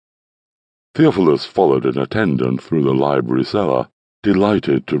Theophilus followed an attendant through the library cellar,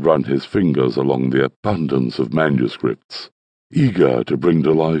 delighted to run his fingers along the abundance of manuscripts, eager to bring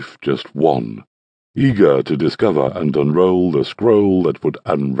to life just one, eager to discover and unroll the scroll that would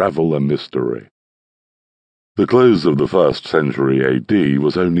unravel a mystery. The close of the 1st century AD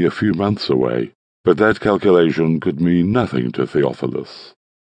was only a few months away, but that calculation could mean nothing to Theophilus.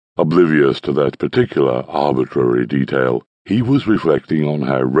 Oblivious to that particular arbitrary detail, he was reflecting on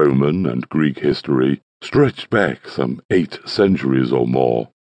how Roman and Greek history stretched back some 8 centuries or more,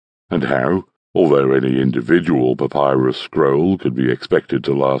 and how, although any individual papyrus scroll could be expected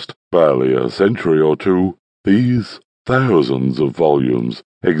to last barely a century or two, these thousands of volumes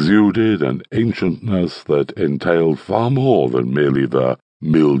exuded an ancientness that entailed far more than merely the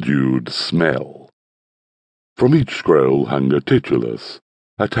mildewed smell. From each scroll hung a titulus,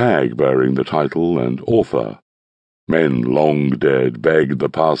 a tag bearing the title and author. Men long dead begged the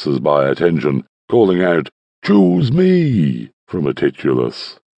passers-by attention, calling out, "Choose me!" from a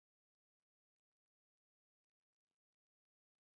titulus.